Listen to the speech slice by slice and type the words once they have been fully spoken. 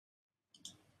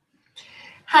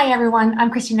Hi everyone,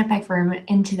 I'm Christina Peck from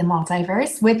Into the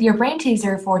Multiverse with your brain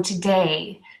teaser for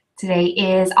today. Today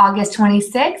is August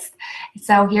 26th,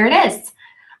 so here it is.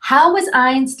 How was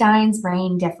Einstein's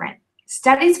brain different?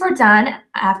 Studies were done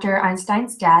after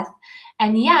Einstein's death,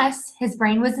 and yes, his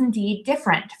brain was indeed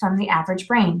different from the average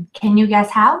brain. Can you guess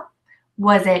how?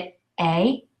 Was it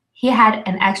A, he had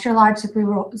an extra large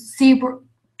cerebral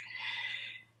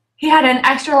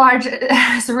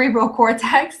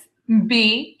cortex?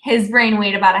 B, his brain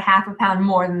weighed about a half a pound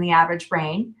more than the average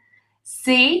brain.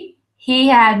 C, he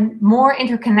had more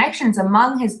interconnections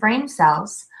among his brain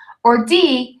cells. Or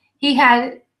D, he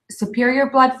had superior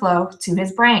blood flow to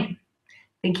his brain.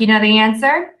 Think you know the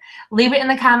answer? Leave it in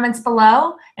the comments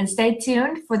below and stay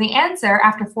tuned for the answer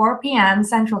after 4 p.m.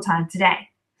 Central Time today.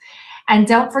 And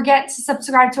don't forget to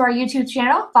subscribe to our YouTube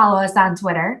channel, follow us on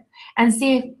Twitter, and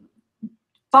see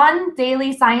fun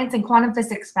daily science and quantum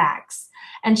physics facts.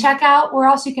 And check out where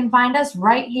else you can find us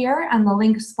right here on the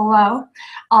links below.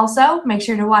 Also, make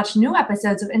sure to watch new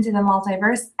episodes of Into the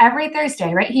Multiverse every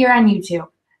Thursday right here on YouTube.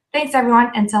 Thanks,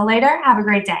 everyone. Until later, have a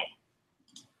great day.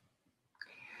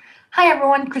 Hi,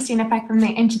 everyone. Christina Peck from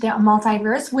the Into the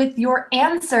Multiverse with your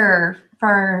answer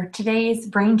for today's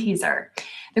brain teaser.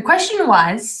 The question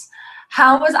was,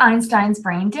 how was Einstein's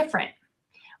brain different?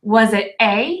 Was it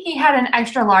A, he had an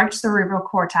extra large cerebral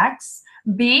cortex?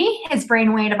 B, his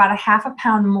brain weighed about a half a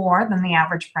pound more than the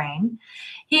average brain.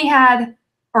 C,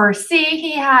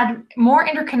 he had more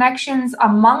interconnections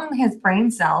among his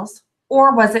brain cells.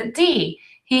 Or was it D,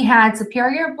 he had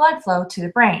superior blood flow to the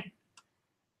brain?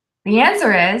 The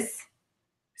answer is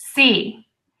C,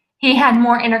 he had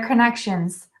more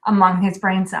interconnections among his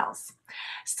brain cells.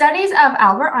 Studies of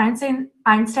Albert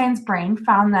Einstein's brain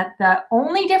found that the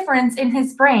only difference in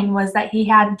his brain was that he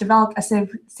had developed a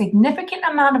significant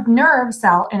amount of nerve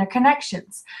cell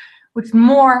interconnections, which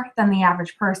more than the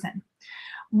average person.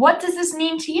 What does this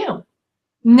mean to you?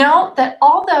 Note that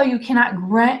although you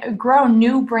cannot grow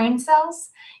new brain cells,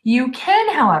 you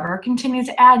can, however, continue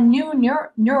to add new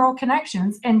neural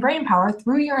connections and brain power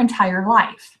through your entire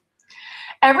life.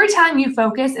 Every time you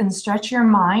focus and stretch your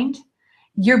mind,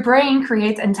 your brain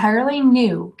creates entirely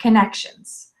new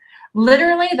connections.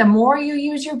 Literally, the more you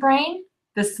use your brain,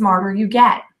 the smarter you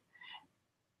get.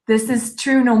 This is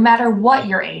true no matter what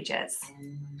your age is.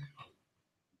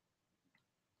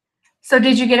 So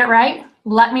did you get it right?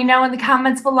 Let me know in the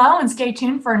comments below and stay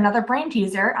tuned for another brain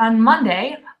teaser on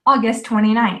Monday, August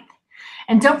 29th.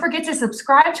 And don't forget to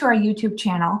subscribe to our YouTube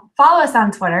channel, follow us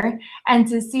on Twitter, and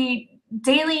to see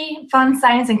daily fun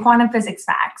science and quantum physics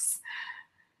facts.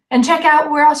 And check out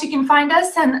where else you can find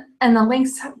us and the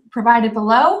links provided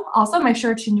below. Also, make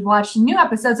sure to watch new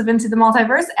episodes of Into the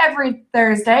Multiverse every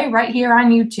Thursday right here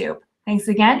on YouTube. Thanks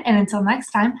again, and until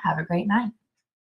next time, have a great night.